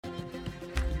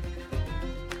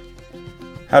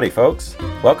Howdy, folks.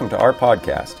 Welcome to our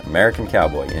podcast, American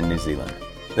Cowboy in New Zealand.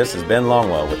 This is Ben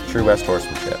Longwell with True West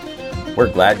Horsemanship.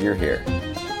 We're glad you're here.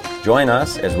 Join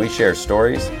us as we share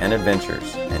stories and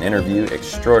adventures and interview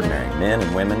extraordinary men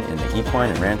and women in the equine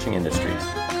and ranching industries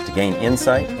to gain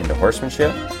insight into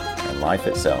horsemanship and life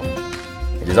itself.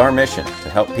 It is our mission to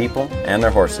help people and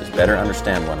their horses better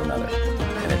understand one another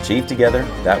and achieve together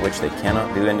that which they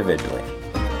cannot do individually.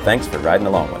 Thanks for riding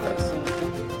along with us.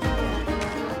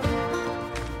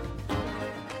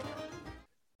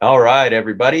 All right,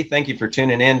 everybody. Thank you for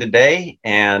tuning in today.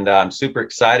 And I'm super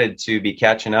excited to be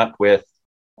catching up with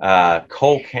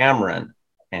Cole Cameron.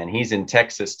 And he's in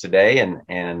Texas today,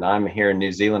 and I'm here in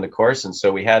New Zealand, of course. And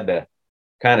so we had to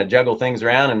kind of juggle things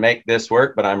around and make this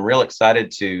work. But I'm real excited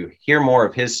to hear more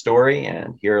of his story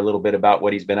and hear a little bit about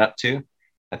what he's been up to.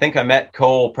 I think I met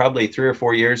Cole probably 3 or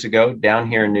 4 years ago down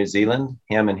here in New Zealand.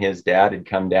 Him and his dad had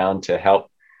come down to help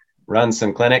run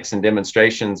some clinics and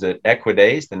demonstrations at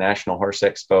Equidays, the National Horse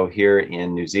Expo here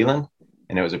in New Zealand.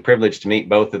 And it was a privilege to meet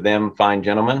both of them, fine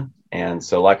gentlemen. And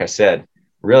so, like I said,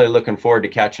 really looking forward to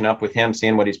catching up with him,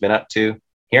 seeing what he's been up to,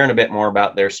 hearing a bit more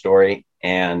about their story.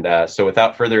 And so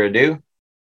without further ado,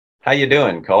 how you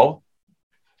doing, Cole?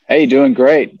 Hey, doing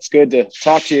great. It's good to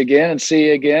talk to you again and see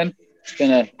you again. It's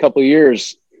been a couple of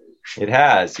years. It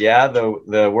has. Yeah,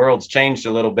 the world's changed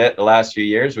a little bit the last few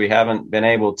years. We haven't been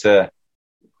able to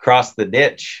cross the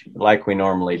ditch like we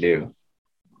normally do.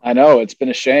 I know, it's been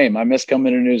a shame. I miss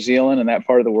coming to New Zealand and that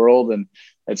part of the world, and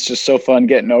it's just so fun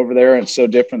getting over there. And it's so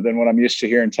different than what I'm used to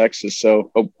here in Texas.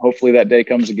 So hopefully that day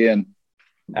comes again.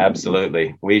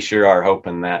 Absolutely. We sure are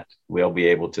hoping that we'll be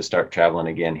able to start traveling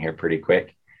again here pretty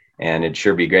quick. And it'd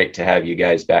sure be great to have you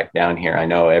guys back down here. I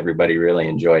know everybody really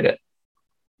enjoyed it.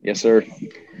 Yes, sir.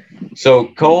 So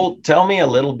Cole, tell me a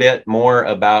little bit more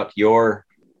about your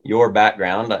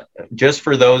background, just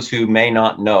for those who may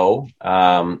not know.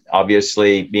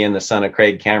 Obviously, being the son of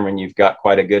Craig Cameron, you've got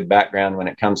quite a good background when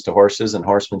it comes to horses and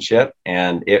horsemanship,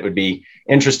 and it would be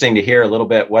interesting to hear a little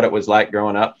bit what it was like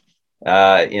growing up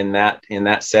in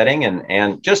that setting,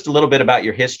 and just a little bit about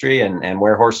your history and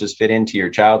where horses fit into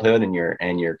your childhood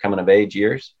and your coming of age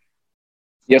years.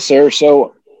 Yes, sir.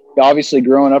 So obviously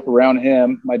growing up around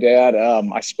him, my dad,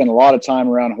 I spent a lot of time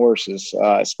around horses.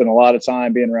 I spent a lot of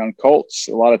time being around colts,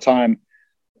 a lot of time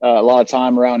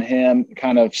around him,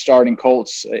 kind of starting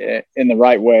colts in the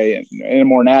right way, in a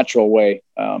more natural way.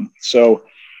 So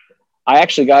I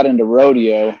actually got into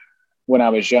rodeo when I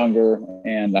was younger,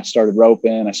 and I started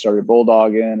roping, I started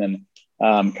bulldogging,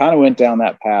 and kind of went down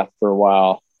that path for a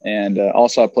while. And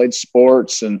also I played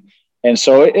sports, and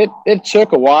so it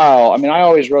took a while. I mean, I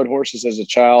always rode horses as a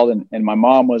child, and my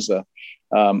mom was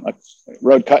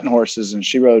rode cutting horses, and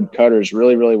she rode cutters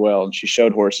really, really well. And she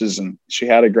showed horses, and she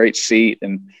had a great seat.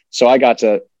 And so I got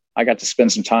to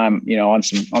spend some time, on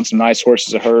some nice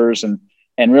horses of hers, and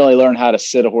really learn how to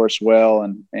sit a horse well,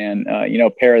 and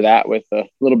pair that with a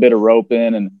little bit of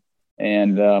roping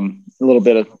and a little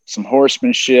bit of some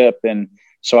horsemanship. And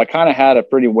so I kind of had a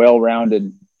pretty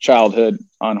well-rounded childhood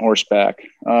on horseback.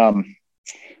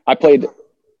 I played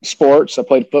sports. I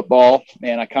played football,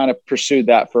 and I kind of pursued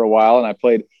that for a while. And I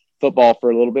played football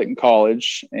for a little bit in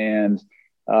college. And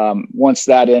once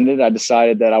that ended, I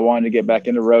decided that I wanted to get back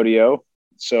into rodeo.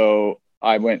 So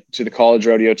I went to the college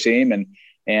rodeo team,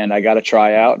 and I got a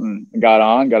tryout and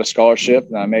got a scholarship,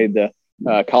 and I made the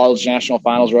college national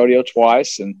finals rodeo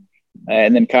twice, and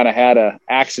then kind of had an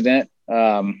accident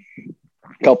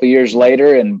a couple of years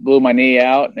later and blew my knee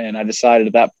out. And I decided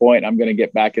at that point, I'm going to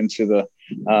get back into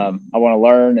I want to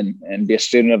learn and be a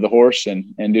student of the horse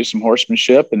and do some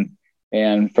horsemanship.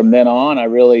 And from then on, I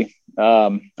really,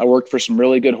 I worked for some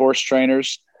really good horse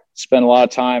trainers, spent a lot of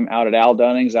time out at Al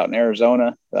Dunning's out in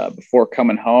Arizona before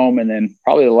coming home. And then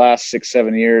probably the last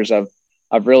 6-7 years,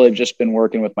 I've really just been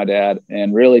working with my dad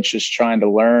and really just trying to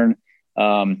learn,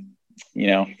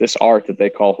 this art that they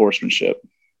call horsemanship.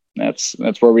 That's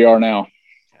where we are now.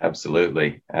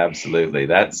 Absolutely.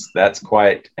 That's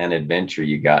quite an adventure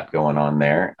you got going on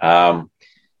there.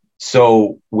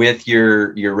 So with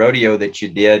your rodeo that you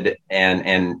did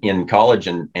and in college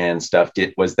and stuff,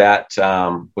 was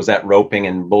that roping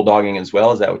and bulldogging as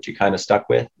well? Is that what you kind of stuck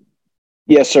with?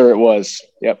 Yes, sir. It was.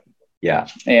 Yep. Yeah.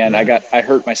 And I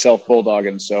hurt myself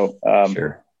bulldogging. So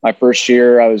sure. My first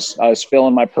year I was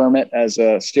filling my permit as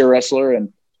a steer wrestler,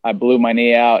 and I blew my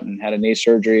knee out and had a knee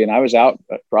surgery, and I was out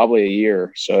probably a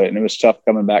year. And it was tough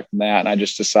coming back from that. And I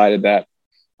just decided that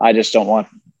I just don't want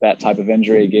that type of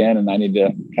injury again, and I need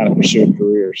to kind of pursue a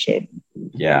career. So,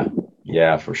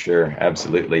 yeah, for sure.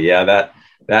 Absolutely. Yeah.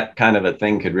 That kind of a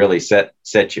thing could really set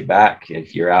you back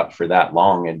if you're out for that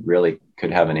long. It really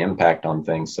could have an impact on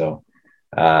things. So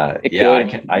I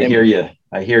hear you.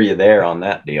 I hear you there on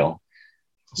that deal.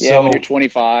 Yeah, so, when you're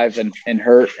 25 and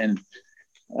hurt, and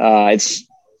it's,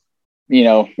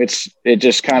 it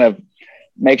just kind of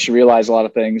makes you realize a lot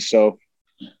of things. So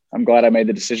I'm glad I made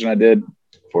the decision I did.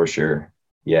 For sure.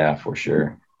 Yeah, for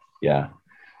sure. Yeah.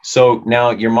 So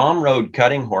now your mom rode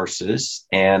cutting horses,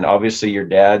 and obviously your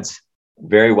dad's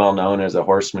very well known as a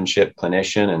horsemanship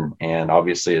clinician, and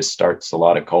obviously has starts a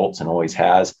lot of colts and always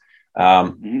has.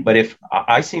 But if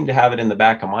I seem to have it in the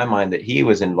back of my mind that he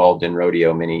was involved in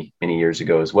rodeo many, many years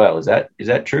ago as well. Is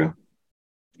that true?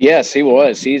 Yes, he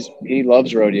was. He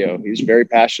loves rodeo. He's very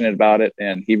passionate about it,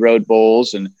 and he rode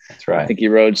bulls, and that's right. I think he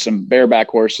rode some bareback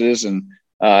horses, and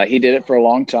he did it for a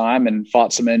long time and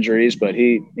fought some injuries. But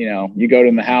you go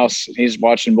to the house, he's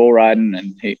watching bull riding,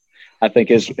 and I think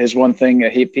his one thing,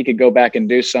 if he could go back and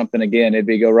do something again, it'd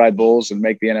be go ride bulls and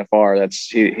make the NFR.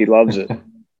 He loves it.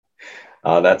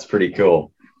 That's pretty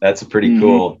cool. That's a pretty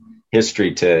cool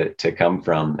history to come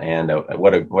from, and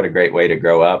what a great way to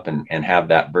grow up and have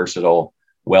that versatile,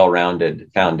 well-rounded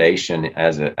foundation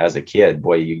as a kid.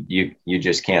 Boy, you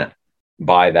just can't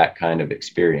buy that kind of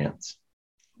experience.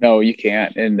 No, you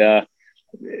can't. And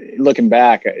looking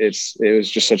back, it was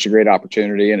just such a great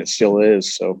opportunity, and it still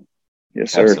is. So,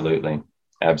 yes, sir.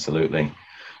 Absolutely.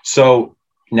 So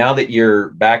now that you're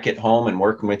back at home and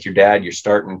working with your dad, you're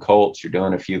starting colts, you're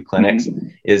doing a few clinics.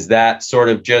 Is that sort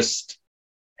of just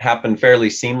happened fairly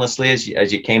seamlessly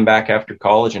as you came back after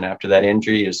college, and after that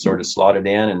injury is sort of slotted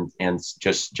in and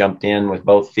just jumped in with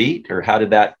both feet? Or how did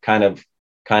that kind of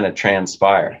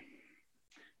transpire?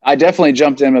 I definitely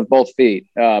jumped in with both feet,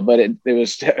 but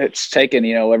it's taken,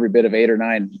 every bit of 8 or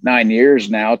 9 years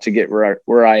now to get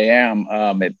where I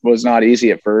am. It was not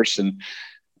easy at first, and,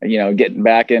 getting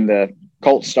back into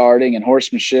colt starting and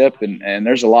horsemanship, and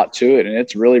there's a lot to it, and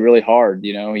it's really, really hard.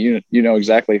 You know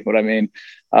exactly what I mean.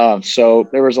 So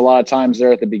there was a lot of times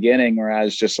there at the beginning where I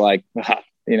was just like,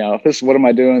 what am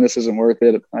I doing? This isn't worth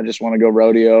it. I just want to go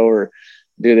rodeo or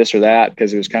do this or that,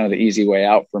 because it was kind of the easy way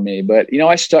out for me. But,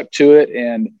 I stuck to it,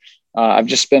 and I've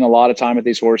just spent a lot of time with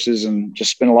these horses, and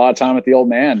just spent a lot of time with the old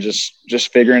man,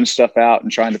 just figuring stuff out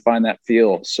and trying to find that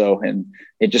feel. So, and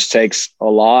it just takes a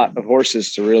lot of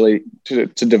horses to really to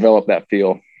develop that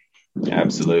feel.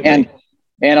 Absolutely.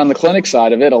 And on the clinic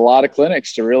side of it, a lot of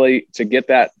clinics to get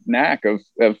that knack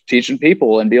of teaching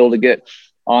people and be able to get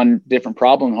on different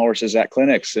problem horses at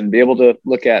clinics and be able to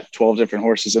look at 12 different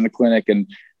horses in the clinic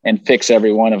and fix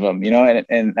every one of them,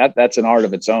 and that's an art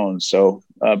of its own. So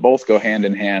both go hand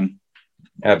in hand.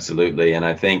 Absolutely. And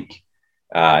I think,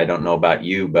 I don't know about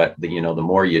you, but the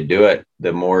more you do it,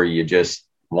 the more you just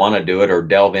want to do it or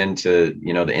delve into,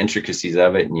 the intricacies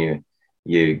of it. And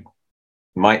you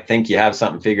might think you have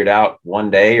something figured out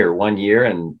one day or 1 year,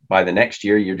 and by the next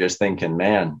year, you're just thinking,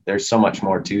 man, there's so much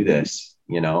more to this,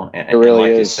 and it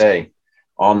really like is. You say,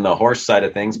 on the horse side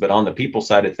of things, but on the people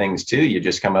side of things too, you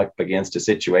just come up against a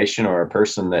situation or a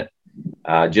person that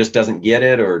just doesn't get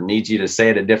it, or needs you to say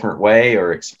it a different way,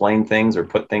 or explain things, or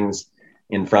put things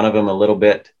in front of them a little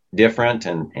bit different.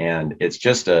 And it's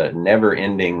just a never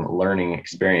ending learning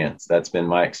experience. That's been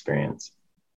my experience.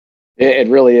 It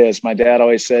really is. My dad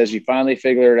always says, you finally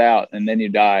figure it out and then you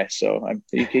die. So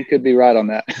he could be right on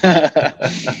that.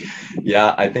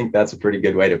 Yeah, I think that's a pretty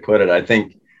good way to put it. I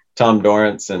think Tom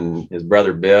Dorrance and his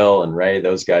brother Bill and Ray,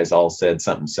 those guys all said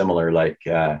something similar, like,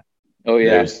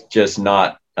 there's just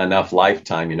not enough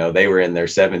lifetime. They were in their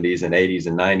 70s and 80s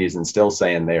and 90s and still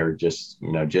saying they were just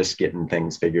getting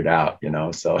things figured out,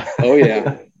 so. Oh,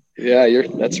 yeah. Yeah,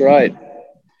 that's right.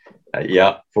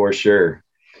 Yeah, for sure.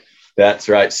 That's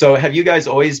right. So have you guys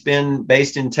always been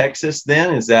based in Texas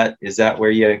then? Is that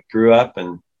where you grew up?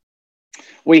 And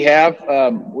we have,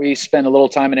 we spent a little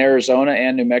time in Arizona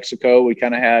and New Mexico. We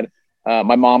kind of had,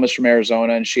 my mom was from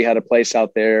Arizona, and she had a place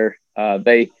out there.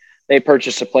 They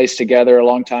purchased a place together a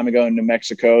long time ago in New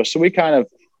Mexico. So we kind of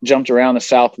jumped around the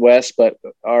Southwest, but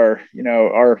our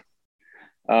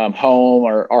home,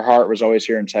 our heart was always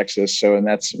here in Texas. So, and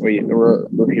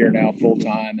we're here now full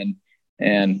time, and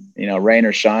rain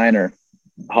or shine or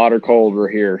hot or cold, we're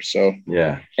here. So,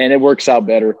 yeah. And it works out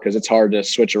better because it's hard to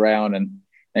switch around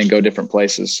and go different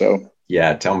places. So,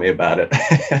 yeah, tell me about it.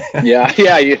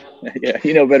 Yeah.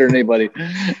 You know better than anybody.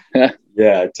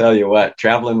 Yeah, I tell you what,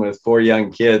 traveling with 4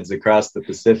 young kids across the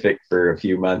Pacific for a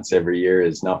few months every year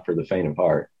is not for the faint of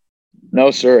heart.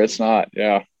 No, sir, it's not.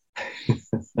 Yeah.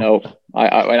 No,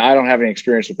 I don't have any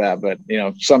experience with that, but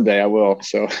someday I will.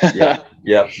 So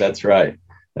yeah, that's right.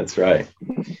 That's right.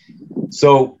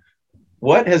 So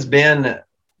what has been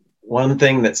one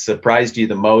thing that surprised you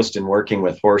the most in working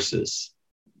with horses,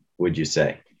 would you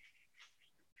say?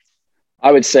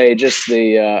 I would say just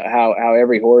the how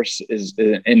every horse is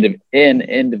an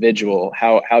individual,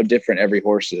 how different every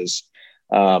horse is.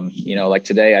 Like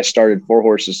today, I started 4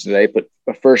 horses today, put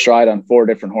a first ride on 4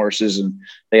 different horses, and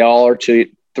they all are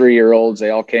 2-3-year-olds. They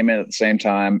all came in at the same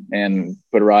time and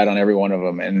put a ride on every one of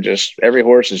them. And just every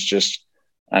horse is just,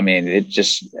 I mean, it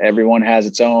just, everyone has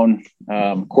its own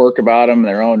quirk about them,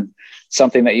 their own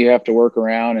something that you have to work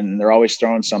around, and they're always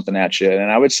throwing something at you.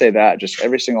 And I would say that just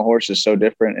every single horse is so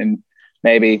different. And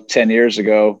maybe 10 years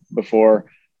ago, before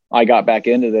I got back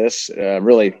into this,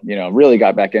 really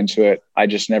got back into it, I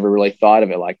just never really thought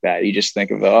of it like that. You just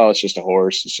think of, oh, it's just a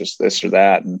horse, it's just this or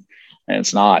that. And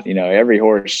it's not, every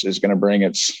horse is going to bring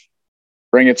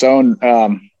its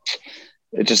own,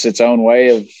 its own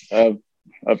way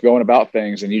of going about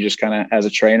things. And you just kind of, as a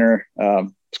trainer,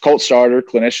 colt starter,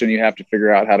 clinician, you have to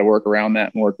figure out how to work around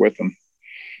that and work with them.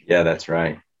 Yeah, that's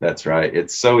right. That's right.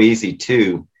 It's so easy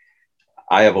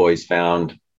I have always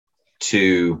found,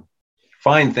 to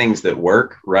find things that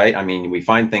work, right? I mean, we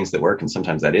find things that work, and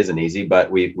sometimes that isn't easy, but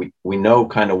we know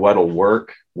kind of what'll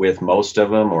work with most of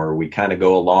them, or we kind of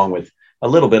go along with a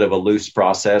little bit of a loose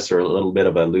process or a little bit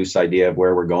of a loose idea of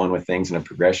where we're going with things and a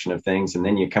progression of things. And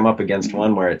then you come up against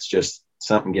one where it's just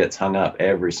something gets hung up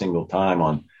every single time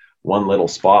on one little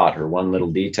spot or one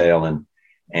little detail.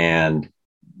 And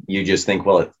you just think,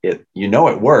 well,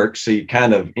 it works. So you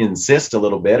kind of insist a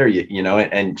little bit, or,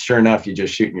 and sure enough, you're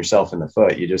just shooting yourself in the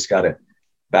foot. You just got to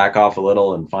back off a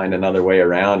little and find another way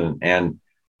around. And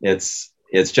it's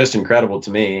just incredible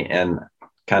to me, and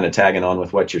kind of tagging on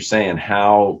with what you're saying,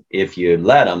 how, if you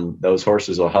let them, those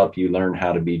horses will help you learn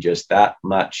how to be just that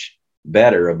much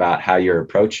better about how you're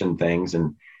approaching things,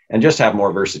 and just have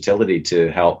more versatility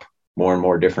to help more and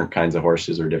more different kinds of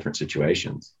horses or different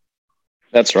situations.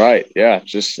 That's right. Yeah.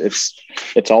 Just, it's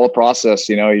all a process,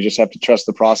 you just have to trust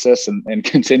the process and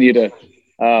continue to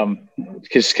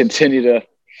continue to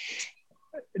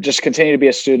be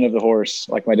a student of the horse,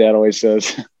 like my dad always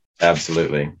says.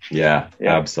 Absolutely. Yeah.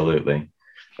 Absolutely.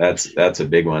 That's a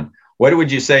big one. What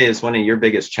would you say is one of your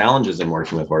biggest challenges in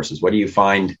working with horses? What do you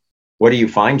find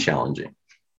challenging?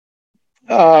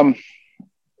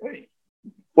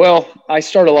 Well, I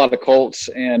start a lot of colts,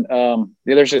 and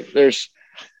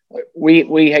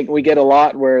we get a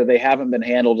lot where they haven't been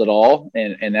handled at all,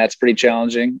 and that's pretty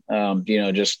challenging.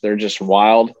 They're just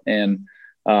wild, and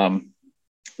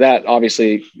that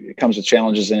obviously comes with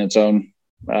challenges in its own.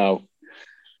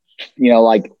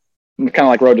 Like kind of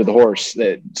like Road to the Horse,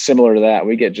 that similar to that.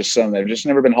 We get just some that have just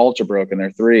never been halter broken.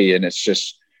 They're 3, and it's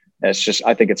just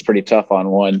I think it's pretty tough on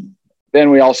one.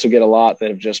 Then we also get a lot that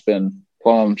have just been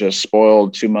plumb just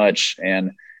spoiled too much,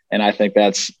 and I think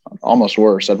that's almost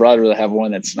worse. I'd rather have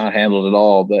one that's not handled at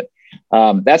all. But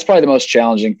that's probably the most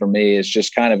challenging for me, is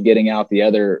just kind of getting out the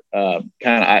other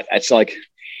it's like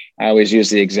I always use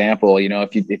the example,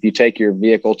 if you take your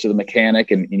vehicle to the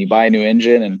mechanic and you buy a new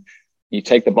engine, and you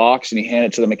take the box and you hand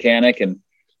it to the mechanic,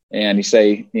 and you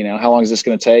say, how long is this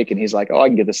going to take? And he's like, oh, I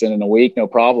can get this in a week, no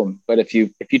problem. But if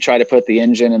you try to put the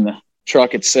engine in the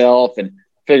truck itself and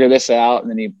figure this out,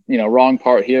 and then wrong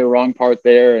part here, wrong part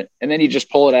there, and then you just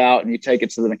pull it out and you take it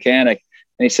to the mechanic,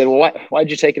 and he said, well, why'd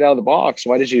you take it out of the box?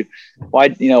 Why'd you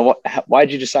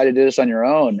decide to do this on your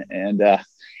own?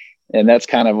 And that's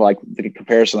kind of like the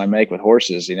comparison I make with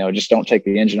horses, just don't take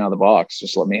the engine out of the box,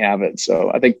 just let me have it. So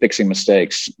I think fixing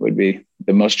mistakes would be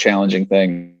the most challenging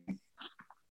thing.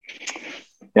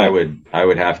 Yeah. I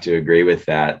would have to agree with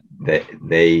that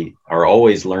they are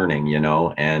always learning,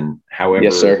 and however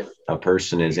yes, sir. A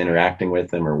person is interacting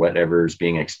with them, or whatever is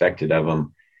being expected of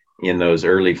them in those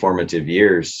early formative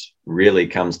years, really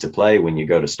comes to play when you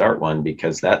go to start one,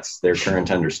 because that's their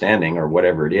current understanding or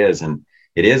whatever it is. And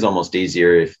it is almost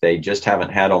easier if they just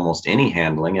haven't had almost any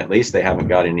handling. At least they haven't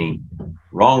got any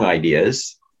wrong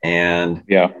ideas. And,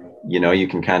 you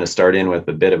can kind of start in with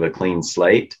a bit of a clean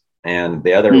slate. And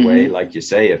the other way, like you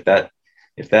say, if that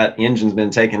engine's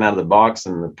been taken out of the box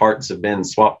and the parts have been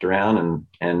swapped around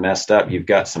and messed up, you've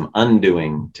got some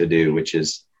undoing to do, which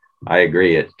is, I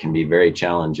agree, it can be very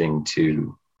challenging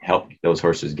to help those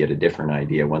horses get a different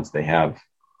idea once they have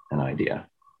an idea.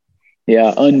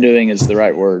 Yeah, undoing is the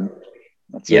right word.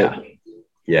 That's it.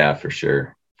 Yeah, for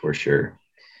sure.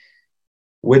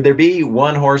 Would there be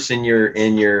one horse in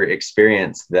your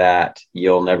experience that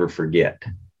you'll never forget?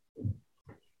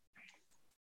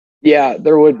 Yeah,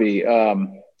 there would be.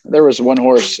 There was one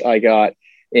horse I got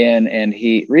in, and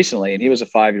he was a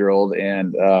 5-year-old,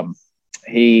 and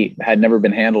he had never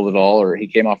been handled at all, or he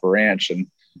came off a ranch, and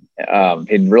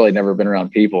he'd really never been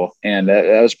around people. And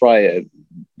that was probably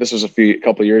this was a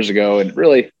couple of years ago, and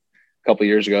really a couple of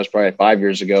years ago, it's probably 5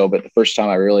 years ago. But the first time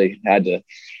I really had to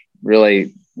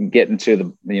get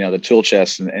into the tool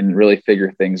chest and really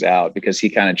figure things out, because he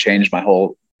kind of changed my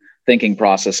whole thinking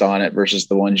process on it versus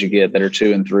the ones you get that are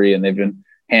 2 and 3 and they've been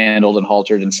handled and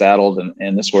haltered and saddled.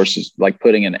 And this horse is like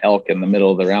putting an elk in the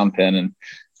middle of the round pen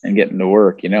and getting to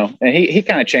work, and he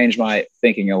kind of changed my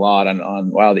thinking a lot on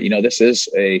wow, that, this is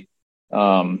a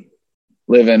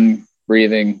living,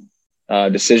 breathing,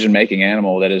 decision-making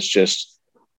animal that is just,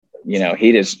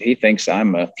 he thinks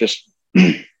I'm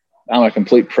I'm a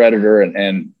complete predator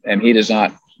and he does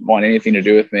not want anything to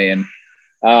do with me. And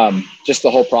just the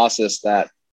whole process that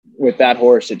with that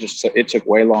horse, it took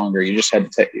way longer. You just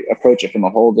had to approach it from a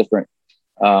whole different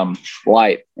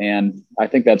light. And I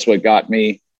think that's what got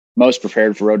me most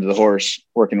prepared for Road to the Horse,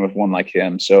 working with one like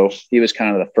him. So he was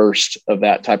kind of the first of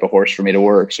that type of horse for me to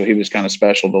work. So he was kind of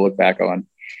special to look back on.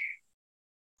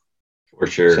 For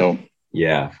sure. So,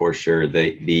 yeah, for sure.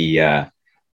 The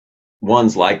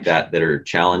ones like that are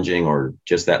challenging or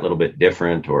just that little bit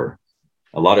different, or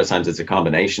a lot of times it's a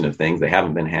combination of things. They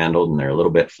haven't been handled and they're a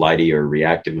little bit flighty or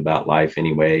reactive about life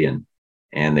anyway.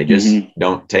 And they just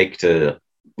don't take to,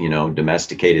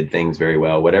 domesticated things very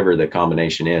well, whatever the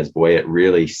combination is. Boy, it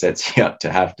really sets you up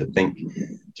to have to think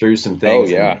through some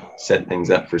things and set things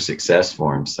up for success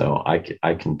for them. So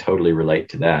I can totally relate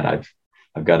to that.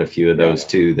 I've got a few of those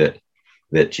too,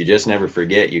 that you just never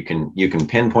forget. You can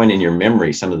pinpoint in your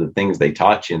memory some of the things they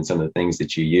taught you and some of the things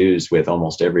that you use with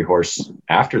almost every horse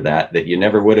after that you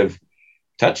never would have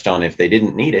touched on if they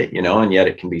didn't need it, and yet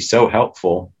it can be so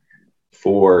helpful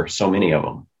for so many of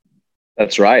them.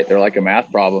 That's right. They're like a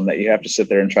math problem that you have to sit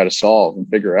there and try to solve and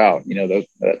figure out,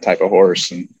 that type of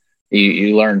horse. And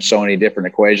you learn so many different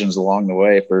equations along the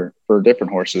way for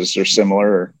different horses. They're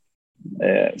similar.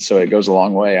 So it goes a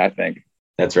long way, I think.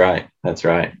 That's right.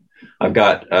 I've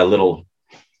got a little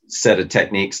set of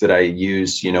techniques that I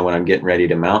use, when I'm getting ready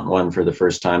to mount one for the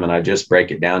first time, and I just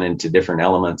break it down into different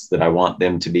elements that I want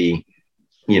them to be,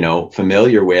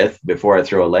 familiar with before I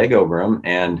throw a leg over them.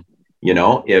 And,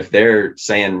 if they're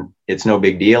saying it's no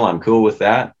big deal, I'm cool with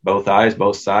that. Both eyes,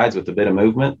 both sides with a bit of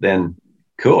movement, then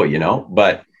cool,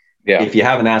 but if you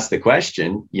haven't asked the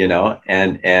question,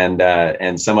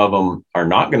 and some of them are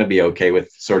not going to be okay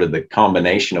with sort of the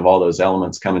combination of all those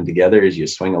elements coming together as you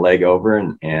swing a leg over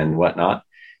and whatnot,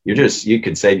 you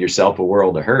could save yourself a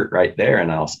world of hurt right there.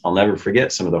 And I'll never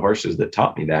forget some of the horses that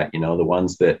taught me that, the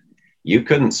ones that you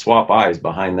couldn't swap eyes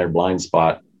behind their blind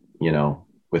spot,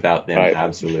 without them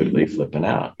absolutely flipping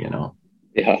out,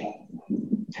 Yeah.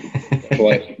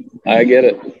 Boy, I get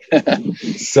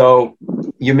it. So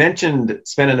you mentioned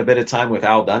spending a bit of time with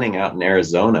Al Dunning out in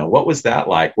Arizona. What was that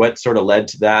like? What sort of led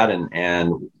to that?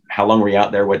 And how long were you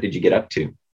out there? What did you get up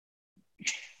to?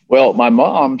 Well, my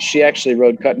mom, she actually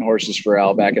rode cutting horses for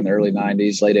Al back in the early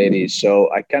 90s, late 80s. So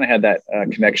I kind of had that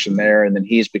connection there. And then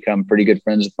he's become pretty good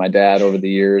friends with my dad over the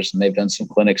years. And they've done some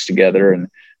clinics together and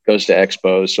goes to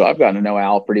expos. So I've gotten to know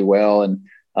Al pretty well. And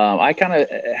I kind of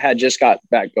had just got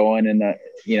back going in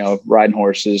the, riding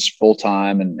horses full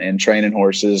time and training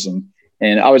horses.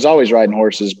 And I was always riding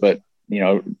horses, but,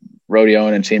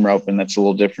 rodeoing and team roping, that's a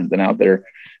little different than out there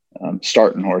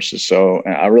starting horses. So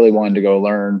I really wanted to go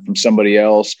learn from somebody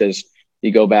else, because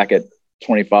you go back at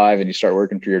 25 and you start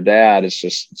working for your dad.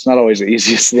 It's not always the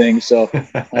easiest thing. So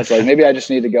I was like, maybe I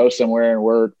just need to go somewhere and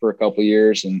work for a couple of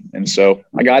years. And so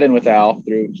I got in with Al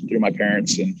through my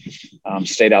parents and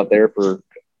stayed out there for,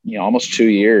 almost 2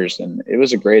 years. And it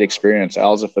was a great experience.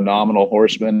 Al's a phenomenal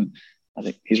horseman. I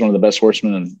think he's one of the best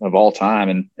horsemen of all time.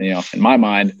 And, in my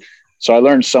mind, so I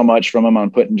learned so much from him on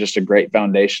putting just a great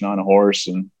foundation on a horse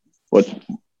and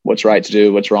what's right to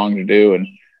do, what's wrong to do. And,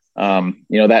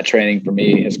 that training for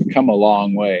me has come a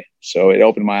long way. So it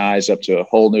opened my eyes up to a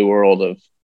whole new world of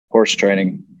horse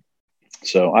training.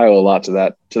 So I owe a lot to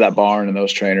that barn and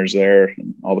those trainers there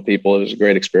and all the people. It was a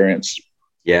great experience.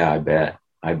 Yeah,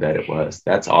 I bet it was.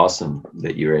 That's awesome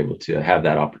that you were able to have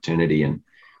that opportunity. And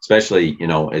especially,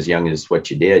 as young as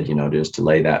what you did, just to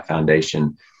lay that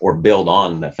foundation or build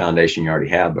on the foundation you already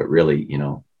have, but really,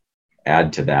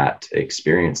 add to that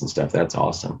experience and stuff. That's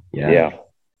awesome. Yeah.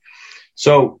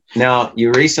 So now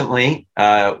you recently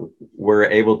were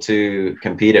able to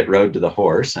compete at Road to the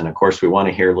Horse. And of course, we want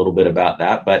to hear a little bit about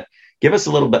that, but give us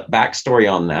a little bit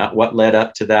backstory on that. What led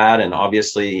up to that? And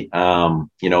obviously,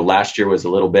 last year was a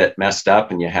little bit messed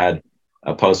up and you had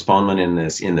a postponement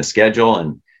in the schedule.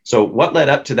 And so what led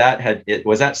up to that?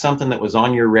 Was that something that was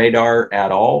on your radar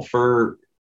at all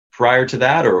prior to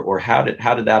that, or how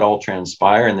did that all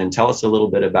transpire? And then tell us a little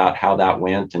bit about how that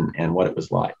went and what it was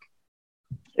like.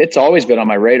 It's always been on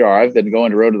my radar. I've been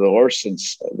going to Road to the Horse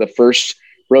since the first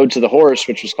Road to the Horse,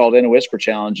 which was called In a Whisper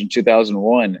Challenge in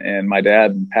 2001. And my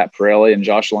dad and Pat Pirelli and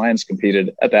Josh Lyons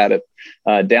competed at that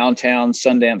at downtown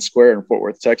Sundance Square in Fort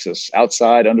Worth, Texas,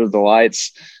 outside under the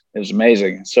lights. It was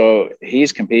amazing. So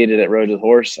he's competed at Road to the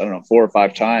Horse, I don't know, 4 or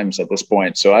 5 times at this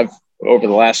point. So over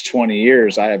the last 20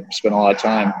 years, I have spent a lot of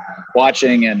time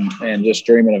watching and just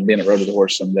dreaming of being at Road to the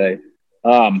Horse someday.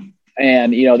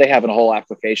 And, they have a whole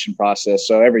application process.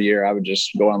 So every year I would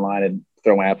just go online and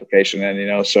throw my application in,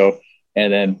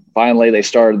 and then finally they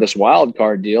started this wild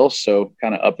card deal. So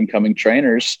kind of up and coming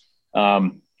trainers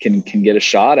can get a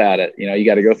shot at it. You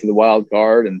got to go through the wild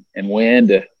card and win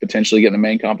to potentially get in the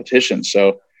main competition.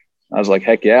 So I was like,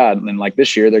 heck yeah. And then like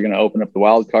this year, they're going to open up the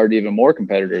wild card to even more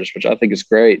competitors, which I think is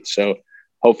great. So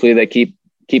hopefully they keep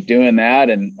doing that.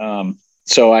 And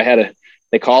so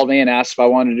they called me and asked if I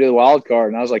wanted to do the wild card.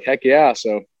 And I was like, heck yeah.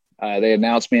 So they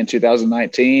announced me in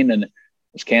 2019 and it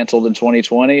was canceled in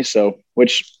 2020. So,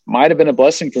 which might've been a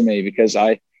blessing for me because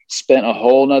I spent a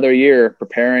whole nother year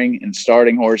preparing and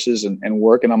starting horses and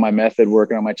working on my method,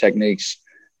 working on my techniques.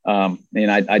 And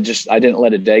I didn't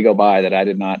let a day go by that I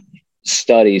did not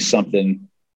study something,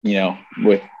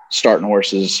 with starting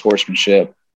horses,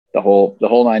 horsemanship, the whole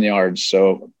 9 yards.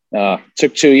 So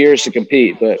took 2 years to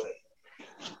compete, but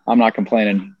I'm not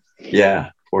complaining.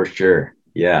 Yeah, for sure.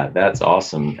 Yeah, that's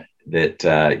awesome that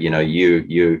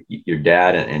your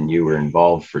dad and you were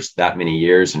involved for that many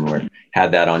years and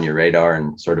had that on your radar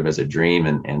and sort of as a dream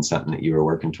and something that you were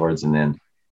working towards. And then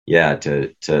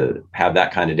to have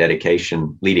that kind of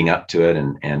dedication leading up to it.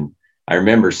 And I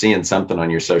remember seeing something on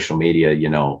your social media,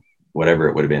 whatever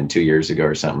it would have been 2 years ago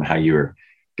or something, how you were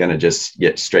going to just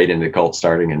get straight into colt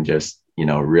starting and just,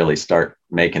 really start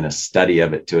making a study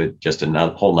of it to just a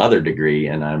whole nother degree.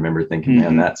 And I remember thinking,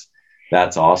 man,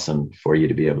 that's awesome for you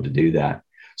to be able to do that.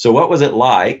 So what was it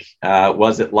like?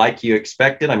 Was it like you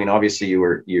expected? I mean, obviously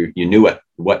you knew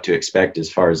what to expect as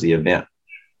far as the event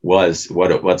was, what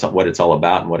it's all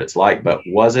about and what it's like, but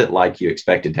was it like you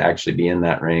expected to actually be in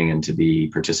that ring and to be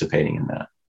participating in that?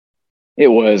 It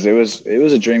was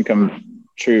a dream come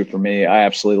true for me. I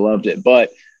absolutely loved it,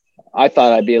 but I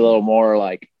thought I'd be a little more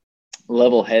like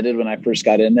level-headed when I first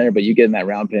got in there, but you get in that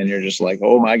round pen, you're just like,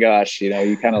 oh my gosh,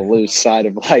 you kind of lose sight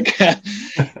of like,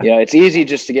 it's easy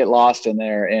just to get lost in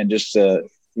there and just to,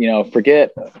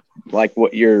 forget like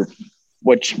what you've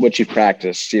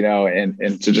practiced,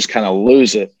 and to just kind of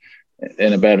lose it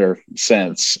in a better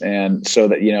sense. And so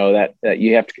that, that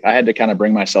you have to, I had to kind of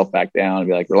bring myself back down and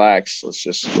be like, relax, let's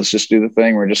just do the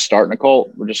thing. We're just starting a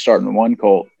colt. We're just starting one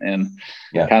colt. And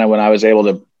kind of when I was able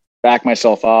to back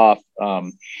myself off,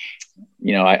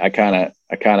 I kind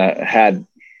of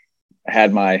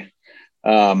had my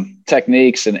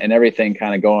techniques and everything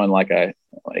kind of going like I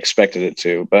expected it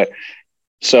to. But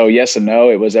so yes and no,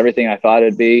 it was everything I thought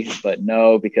it'd be, but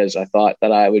no, because I thought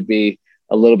that I would be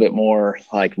a little bit more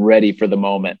like ready for the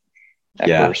moment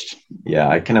at first. Yeah,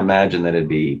 I can imagine that it'd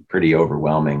be pretty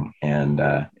overwhelming. And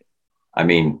I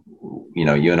mean,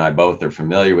 you and I both are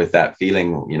familiar with that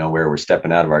feeling, where we're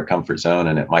stepping out of our comfort zone,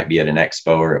 and it might be at an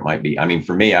expo or it might be, I mean,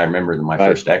 for me, I remember my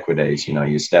first Equidays,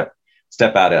 you step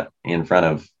out in front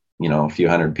of, a few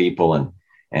hundred people.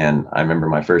 And I remember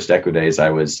my first Equidays, I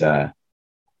was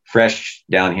fresh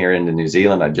down here into New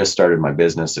Zealand. I just started my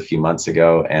business a few months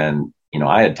ago. And,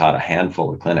 I had taught a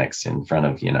handful of clinics in front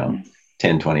of,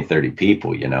 10, 20, 30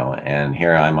 people, and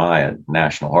here am I at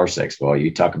National Horse Expo.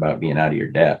 You talk about being out of your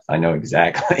depth. I know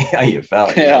exactly how you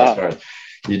felt. Yeah.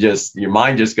 Your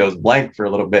mind just goes blank for a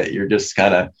little bit. You're just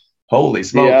kind of, holy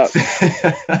smokes.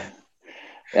 Yeah.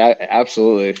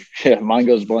 Absolutely. Yeah. Mine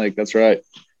goes blank. That's right.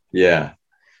 Yeah.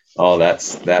 Oh,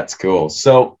 that's cool.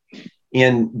 So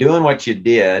in doing what you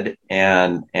did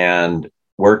and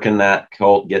working that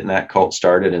colt, getting that colt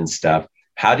started and stuff,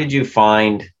 how did you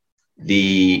find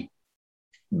the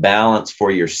balance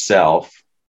for yourself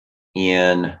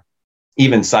in,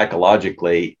 even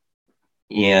psychologically,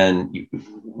 in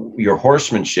your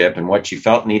horsemanship and what you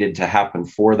felt needed to happen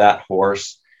for that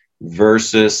horse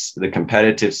versus the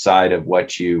competitive side of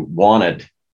what you wanted,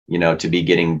 to be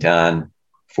getting done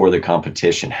for the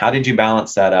competition? How did you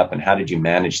balance that up, and how did you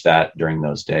manage that during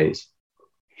those days?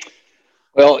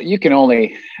 Well, you can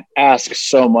only ask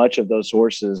so much of those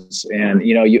horses. And,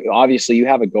 you obviously you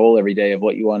have a goal every day of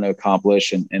what you want to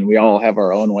accomplish. And we all have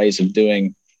our own ways of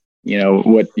doing,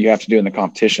 what you have to do in the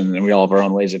competition. And we all have our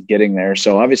own ways of getting there.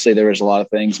 So obviously there was a lot of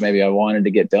things maybe I wanted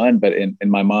to get done, but in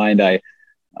my mind,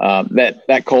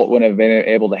 that colt wouldn't have been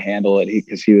able to handle it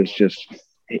because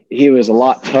he was a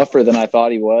lot tougher than I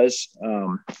thought he was.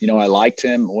 I liked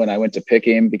him when I went to pick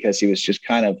him because he was just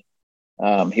kind of,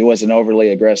 He wasn't overly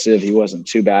aggressive. He wasn't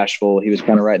too bashful. He was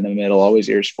kind of right in the middle, always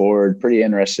ears forward, pretty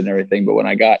interested in everything. But when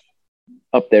I got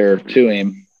up there to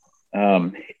him,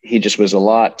 he just was a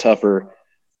lot tougher,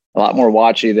 a lot more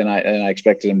watchy than I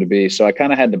expected him to be. So I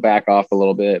kind of had to back off a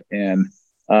little bit and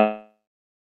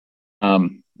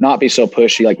not be so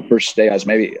pushy. Like the first day, I was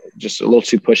maybe just a little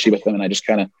too pushy with him, and I just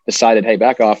kind of decided, hey,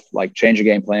 back off, like change your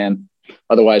game plan.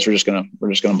 Otherwise, we're just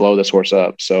gonna blow this horse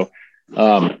up. So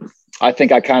I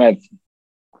think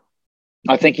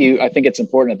it's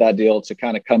important at that deal to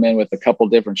kind of come in with a couple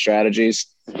different strategies,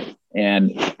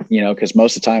 and because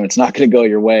most of the time it's not going to go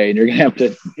your way, and you're gonna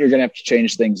have to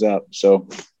change things up. So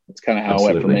that's kind of how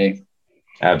it went for me.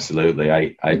 Absolutely,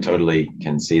 I totally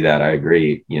can see that. I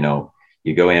agree.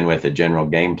 You go in with a general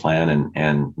game plan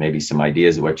and maybe some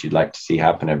ideas of what you'd like to see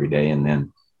happen every day, and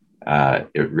then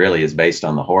it really is based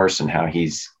on the horse and how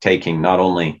he's taking not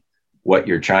only what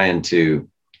you're trying to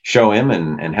show him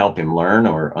and help him learn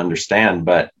or understand,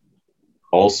 but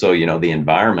also, the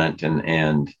environment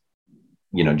and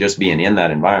just being in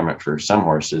that environment for some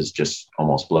horses just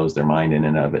almost blows their mind in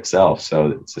and of itself.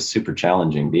 So it's a super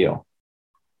challenging deal.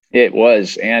 It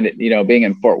was. And, being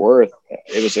in Fort Worth,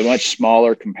 it was a much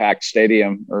smaller, compact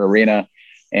stadium or arena.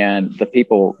 And the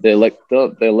people, the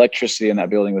electricity in that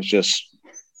building was just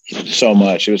so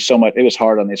much. It was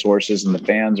hard on these horses, and the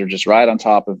fans are just right on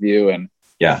top of you, and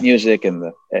music,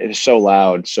 and it was so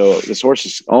loud. So these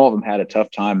horses, all of them had a tough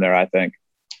time there, I think.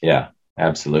 Yeah,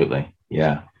 absolutely.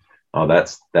 Yeah. Oh,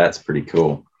 that's pretty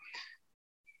cool.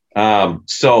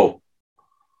 So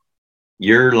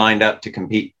you're lined up to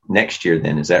compete next year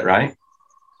then, is that right?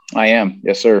 I am.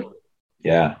 Yes, sir.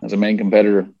 Yeah. As a main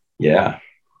competitor. Yeah.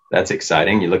 That's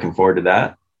exciting. You looking forward to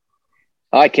that?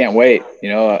 I can't wait.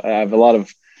 I have a lot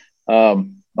of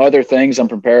other things I'm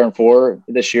preparing for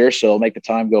this year, so it'll make the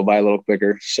time go by a little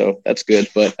quicker. So that's good.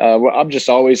 But I'm just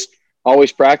always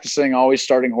practicing, always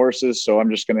starting horses. So I'm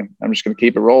just gonna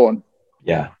keep it rolling.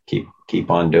 Yeah,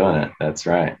 keep on doing it. That's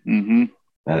right. Mm-hmm.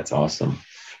 That's awesome.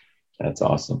 That's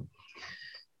awesome.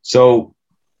 So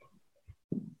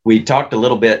we talked a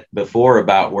little bit before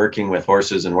about working with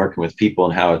horses and working with people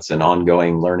and how it's an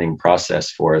ongoing learning process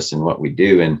for us and what we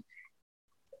do. And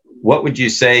what would you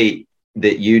say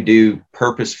that you do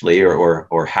purposefully,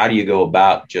 or how do you go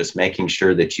about just making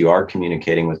sure that you are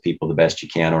communicating with people the best you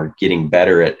can, or getting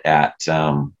better at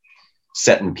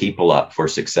setting people up for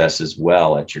success as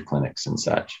well at your clinics and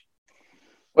such?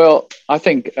 Well, I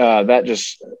think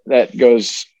that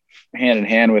goes hand in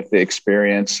hand with the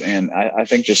experience. And I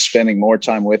think just spending more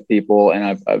time with people,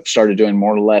 and I've started doing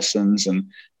more lessons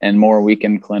and more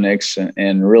weekend clinics,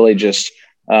 and really just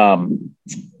I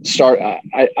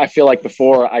feel like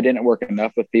before I didn't work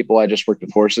enough with people. I just worked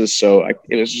with horses. So I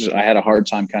had a hard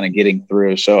time kind of getting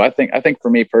through. So I think for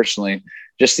me personally,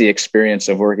 just the experience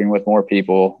of working with more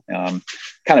people, kind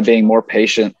of being more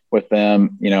patient with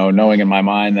them, knowing in my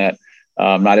mind that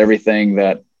not everything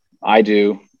that I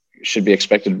do should be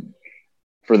expected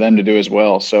for them to do as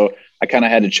well. So I kind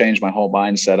of had to change my whole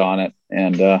mindset on it.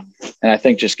 And I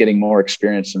think just getting more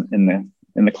experience in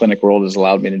the clinic world has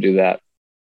allowed me to do that.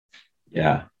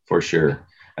 Yeah, for sure.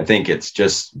 I think it's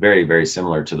just very, very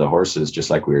similar to the horses, just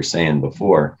like we were saying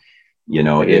before.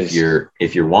 If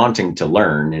you're wanting to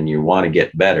learn and you want to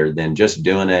get better, then just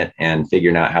doing it and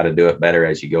figuring out how to do it better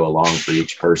as you go along for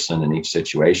each person and each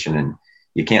situation. And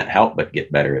you can't help but get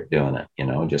better at doing it,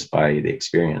 just by the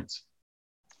experience.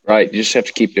 Right. You just have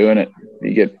to keep doing it.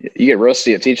 You get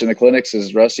rusty at teaching the clinics,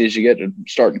 as rusty as you get at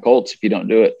starting colts if you don't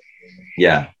do it.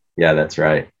 Yeah. Yeah, that's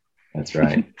right. That's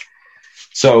right.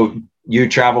 So you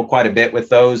travel quite a bit with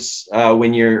those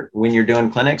when you're doing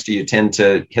clinics. Do you tend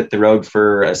to hit the road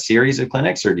for a series of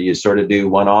clinics, or do you sort of do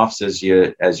one-offs as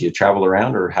you travel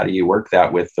around, or how do you work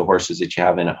that with the horses that you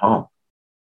have in at home?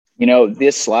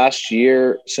 This last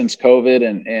year, since COVID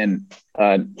and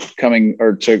coming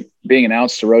or to being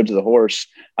announced to Road to the Horse,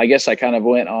 I guess I kind of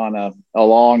went on a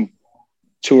long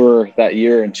tour that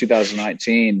year in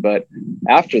 2019. But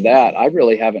after that, I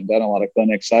really haven't done a lot of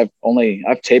clinics. I've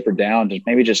tapered down to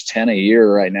maybe just 10 a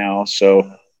year right now.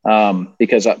 So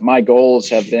because my goals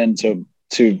have been to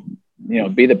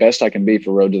be the best I can be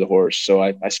for Road to the Horse. So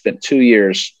I spent 2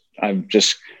 years. I've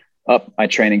just up my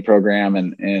training program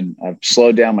and I've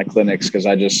slowed down my clinics because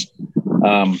I just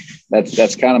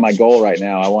that's kind of my goal right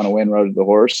now. I want to win Road to the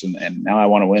Horse, and now I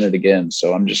want to win it again.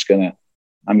 So I'm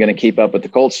gonna keep up with the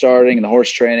colt starting and the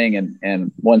horse training,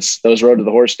 and once those Road to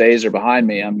the Horse days are behind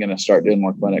me, I'm gonna start doing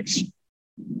more clinics.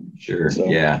 Sure. So,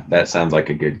 yeah, that sounds like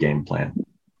a good game plan.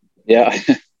 Yeah.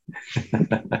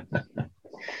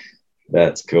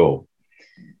 That's cool.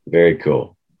 Very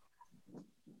cool.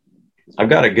 I've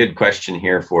got a good question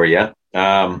here for you.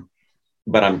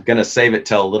 but I'm going to save it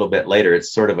till a little bit later.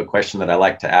 It's sort of a question that I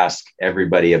like to ask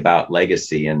everybody about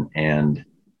legacy, and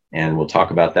we'll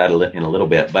talk about that in a little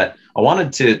bit. But I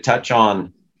wanted to touch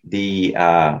on the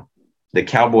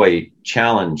Cowboy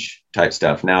Challenge type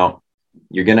stuff. Now,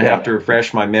 you're going to have to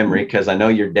refresh my memory, because I know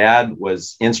your dad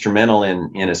was instrumental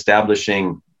in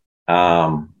establishing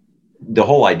the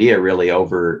whole idea really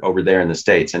over there in the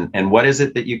States. And what is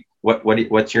it that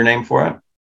what's your name for it?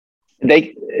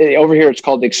 Over here, it's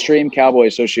called the Extreme Cowboy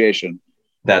Association.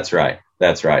 That's right.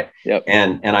 Yep.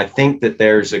 And I think that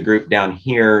there's a group down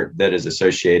here that is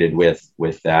associated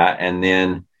with that. And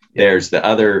then there's the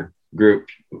other group,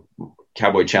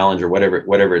 Cowboy Challenge, or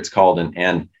whatever it's called.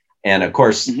 And of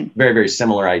course, very, very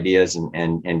similar ideas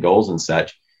and goals and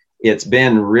such. It's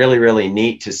been really, really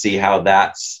neat to see how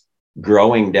that's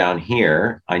growing down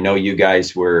here. I know you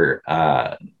guys were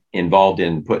involved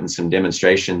in putting some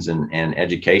demonstrations and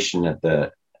education at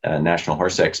the National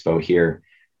Horse Expo here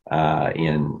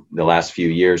in the last few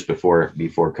years before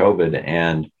COVID.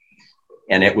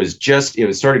 And it was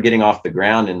sort of getting off the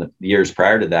ground in the years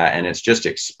prior to that. And it's just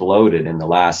exploded in the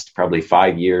last probably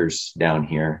 5 years down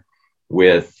here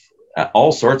with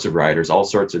all sorts of riders, all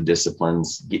sorts of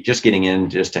disciplines, just getting in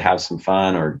just to have some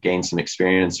fun or gain some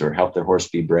experience or help their horse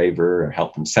be braver or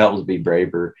help themselves be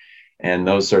braver, and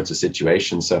those sorts of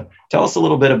situations. So tell us a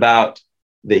little bit about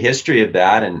the history of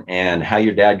that and how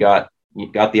your dad got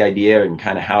the idea and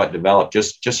kind of how it developed.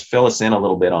 Just fill us in a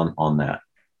little bit on that.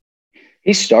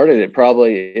 He started it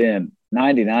probably in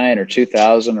 99 or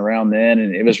 2000, around then.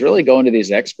 And it was really going to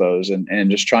these expos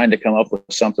and just trying to come up with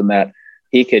something that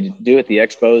he could do at the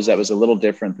expos that was a little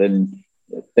different than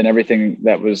everything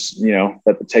that was,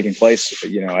 that was taking place,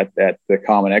 at the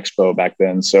Common Expo back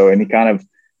then. So, and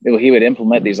he would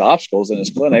implement these obstacles in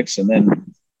his clinics, and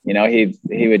then,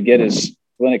 he would get his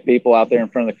clinic people out there in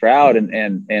front of the crowd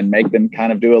and make them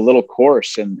kind of do a little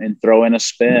course and throw in a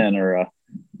spin or a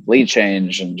lead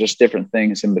change and just different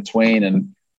things in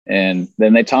between. And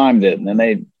then they timed it, and then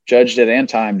they judged it and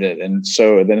timed it. And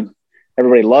so then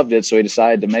everybody loved it. So he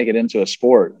decided to make it into a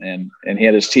sport, and he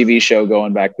had his TV show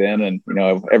going back then. And,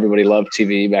 everybody loved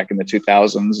TV back in the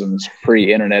 2000s and it's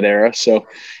pre-internet era. So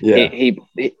he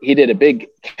did a big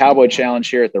Cowboy Challenge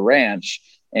here at the ranch,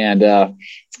 and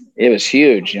it was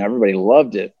huge. Everybody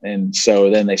loved it. And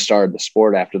so then they started the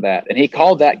sport after that, and he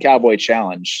called that Cowboy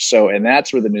Challenge. So, and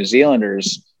that's where the New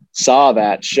Zealanders saw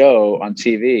that show on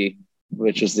TV,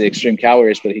 which was the Extreme Cowboy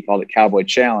Race, but he called it Cowboy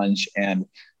Challenge. And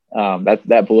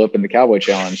that blew up in the Cowboy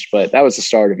Challenge, but that was the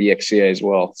start of EXCA as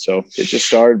well. So it just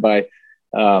started by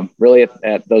really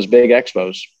at those big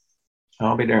expos.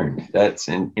 I'll be darned. That's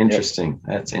interesting. Yep.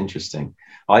 That's interesting.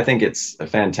 Well, I think it's a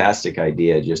fantastic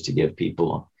idea just to give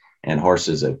people and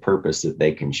horses a purpose that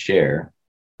they can share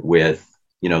with,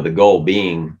 the goal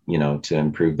being, to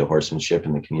improve the horsemanship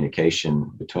and the communication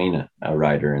between a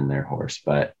rider and their horse.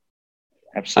 But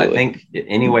absolutely, I think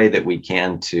any way that we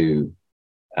can to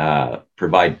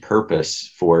provide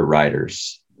purpose for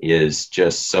riders is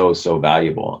just so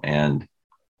valuable. And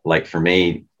like for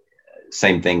me,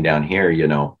 same thing down here,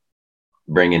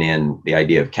 bringing in the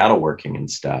idea of cattle working and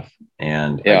stuff.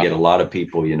 And I get a lot of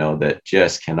people, that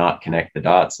just cannot connect the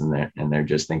dots, and they're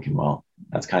just thinking, well,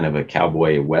 that's kind of a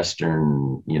cowboy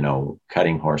Western,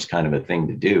 cutting horse kind of a thing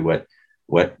to do.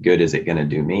 What good is it going to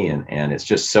do me? And it's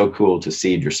just so cool to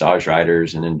see dressage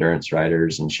riders and endurance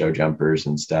riders and show jumpers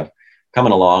and stuff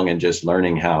coming along and just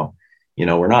learning how,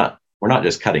 we're not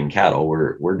just cutting cattle.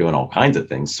 We're doing all kinds of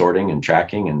things, sorting and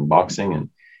tracking and boxing and,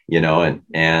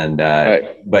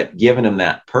 right. But giving them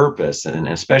that purpose, and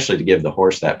especially to give the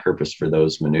horse that purpose for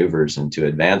those maneuvers and to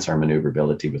advance our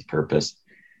maneuverability with purpose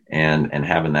and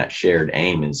having that shared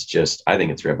aim is just, I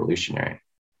think it's revolutionary.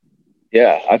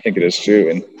 Yeah, I think it is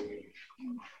too.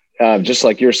 And just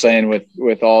like you're saying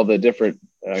with all the different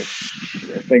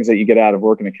things that you get out of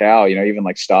working a cow, even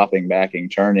like stopping, backing,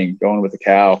 turning, going with the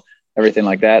cow, everything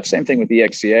like that. Same thing with the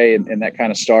EXCA. And that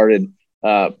kind of started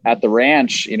at the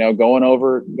ranch, going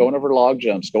over log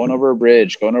jumps, going over a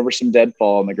bridge, going over some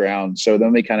deadfall on the ground. So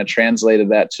then we kind of translated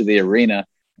that to the arena,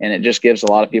 and it just gives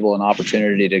a lot of people an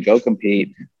opportunity to go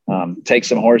compete, take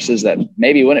some horses that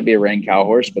maybe wouldn't be a rein cow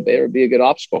horse, but they would be a good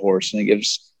obstacle horse. And it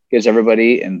gives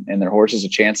everybody and their horses a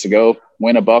chance to go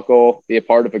win a buckle, be a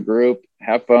part of a group,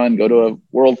 have fun, go to a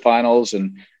world finals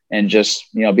and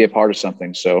just, be a part of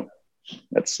something. So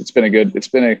it's been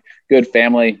a good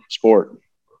family sport.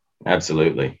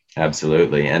 Absolutely.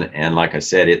 And like I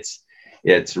said,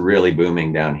 it's really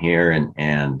booming down here,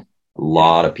 and a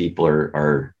lot of people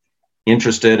are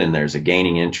interested, and there's a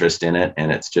gaining interest in it.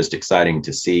 And it's just exciting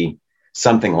to see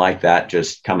something like that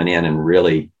just coming in and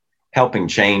really helping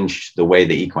change the way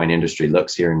the equine industry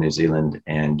looks here in New Zealand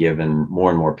and giving more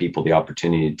and more people the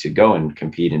opportunity to go and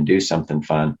compete and do something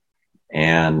fun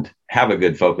and have a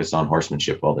good focus on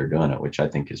horsemanship while they're doing it, which I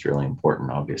think is really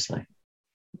important, obviously.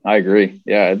 I agree.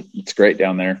 Yeah, it's great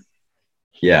down there.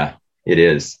 Yeah, it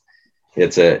is.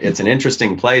 It's an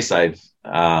interesting place. I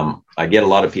get a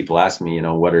lot of people ask me,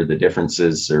 what are the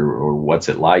differences or what's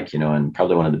it like, and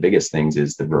probably one of the biggest things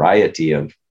is the variety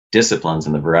of disciplines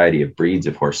and the variety of breeds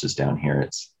of horses down here.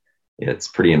 It's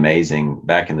pretty amazing.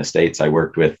 Back in the States, I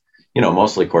worked with,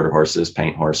 mostly quarter horses,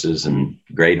 paint horses, and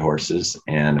grade horses,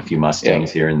 and a few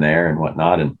Mustangs here and there and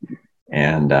whatnot.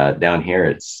 And down here,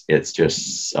 it's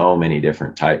just so many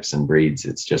different types and breeds.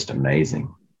 It's just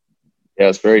amazing. Yeah,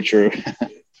 it's very true.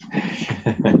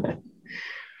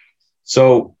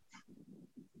 So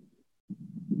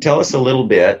tell us a little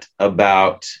bit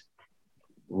about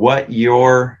what would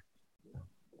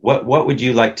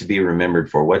you like to be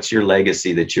remembered for? What's your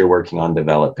legacy that you're working on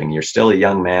developing? You're still a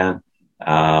young man,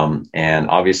 and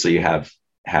obviously you have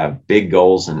big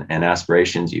goals and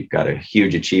aspirations. You've got a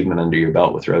huge achievement under your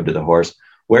belt with Road to the Horse.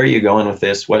 Where are you going with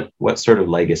this? What sort of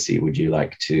legacy would you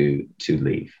like to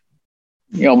leave?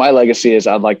 My legacy is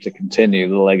I'd like to continue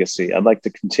the legacy. I'd like to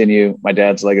continue my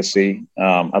dad's legacy.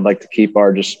 I'd like to keep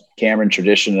our just Cameron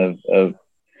tradition of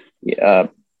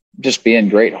just being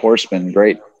great horsemen,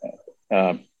 great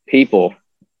people,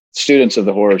 students of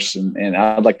the horse. And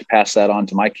I'd like to pass that on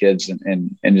to my kids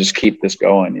and just keep this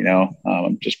going,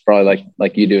 just probably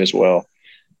like you do as well.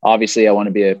 Obviously, I want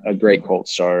to be a great colt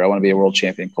starter. I want to be a world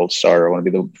champion colt starter. I want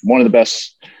to be one of the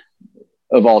best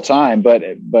of all time. But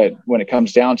when it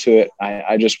comes down to it,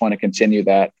 I just want to continue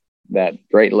that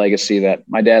great legacy that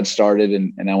my dad started,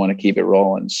 and I want to keep it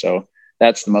rolling. So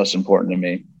that's the most important to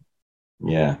me.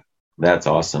 Yeah, that's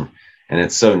awesome. And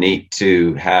it's so neat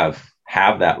to have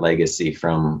that legacy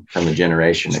from a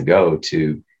generation ago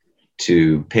to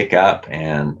pick up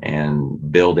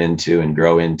and build into and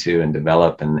grow into and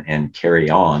develop and carry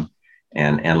on.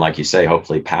 And like you say,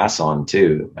 hopefully pass on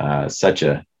too. Such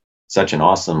an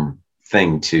awesome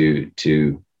thing to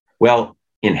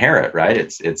inherit, right?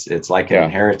 It's like an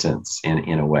inheritance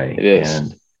in a way. It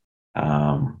is.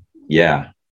 And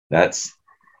that's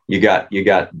you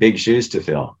got big shoes to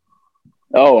fill.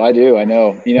 Oh, I do. I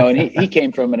know. And he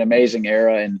came from an amazing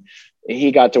era, and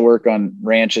he got to work on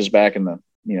ranches back in the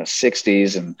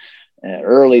 60s and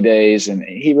early days, and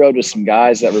he rode with some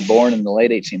guys that were born in the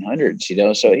late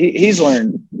 1800s. So he's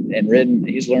learned and ridden.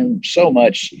 He's learned so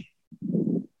much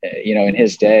in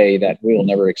his day that we will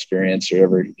never experience or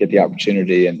ever get the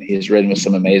opportunity. And he's ridden with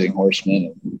some amazing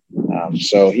horsemen.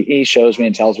 So he shows me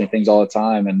and tells me things all the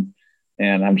time. And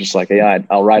I'm just like, yeah,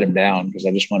 I'll write them down because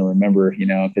I just want to remember,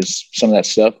 because some of that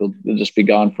stuff will just be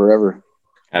gone forever.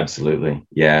 Absolutely.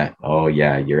 Yeah. Oh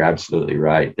yeah. You're absolutely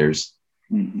right. There's,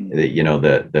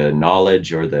 the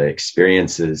knowledge or the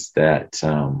experiences that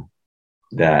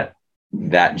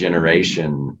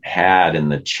generation had,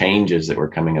 and the changes that were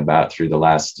coming about through the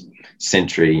last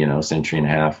century, century and a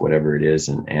half, whatever it is.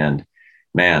 And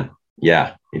man,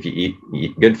 yeah, if you eat,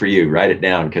 good for you, write it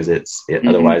down, because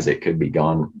otherwise it could be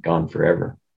gone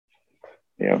forever.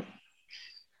 Yeah.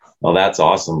 Well, that's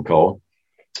awesome, Cole.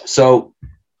 So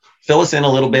fill us in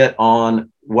a little bit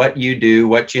on what you do,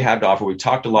 what you have to offer. We've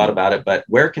talked a lot about it, but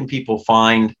where can people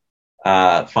find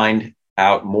out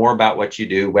more about what you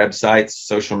do? Websites,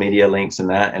 social media links, and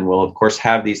that. And we'll of course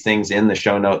have these things in the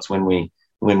show notes when we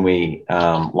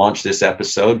launch this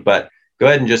episode. But go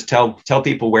ahead and just tell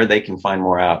people where they can find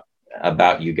more out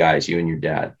about you guys, you and your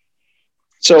dad.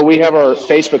 So we have our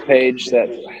Facebook page that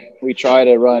we try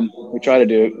to run. We try to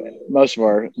do most of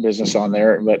our business on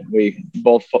there, but we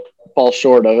both fall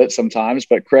short of it sometimes.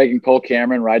 But Craig and Cole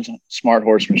Cameron Ride Smart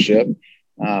Horsemanship.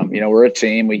 We're a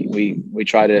team. We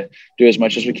try to do as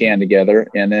much as we can together.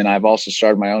 And then I've also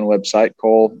started my own website,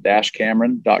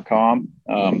 cole-cameron.com.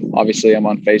 Obviously I'm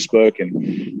on Facebook and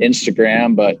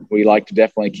Instagram, but we like to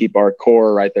definitely keep our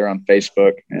core right there on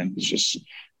Facebook, and it's just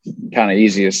kind of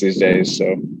easiest these days.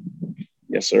 So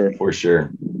yes, sir. For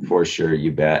sure.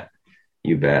 You bet.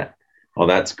 Well,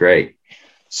 that's great.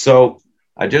 So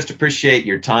I just appreciate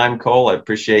your time, Cole. I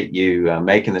appreciate you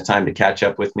making the time to catch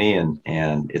up with me.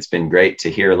 And it's been great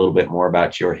to hear a little bit more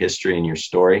about your history and your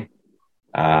story.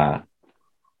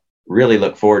 Really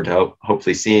look forward to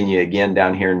hopefully seeing you again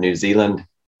down here in New Zealand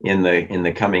in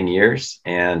the coming years.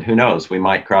 And who knows, we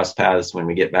might cross paths when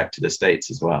we get back to the States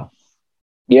as well.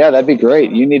 Yeah, that'd be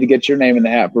great. You need to get your name in the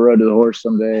hat for Road to the Horse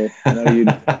someday. I know you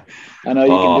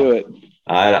can do it.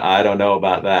 I don't know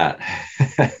about that.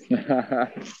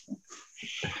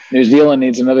 New Zealand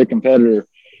needs another competitor.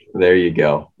 There you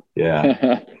go.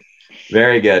 Yeah.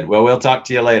 Very good. Well, we'll talk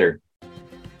to you later.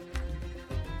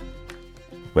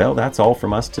 Well, that's all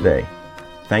from us today.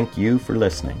 Thank you for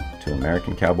listening to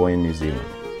American Cowboy in New Zealand.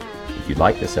 If you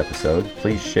like this episode,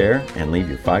 please share and leave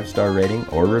your 5-star rating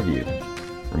or review.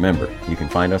 Remember, you can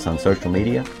find us on social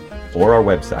media or our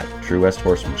website,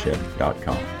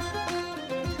 truewesthorsemanship.com.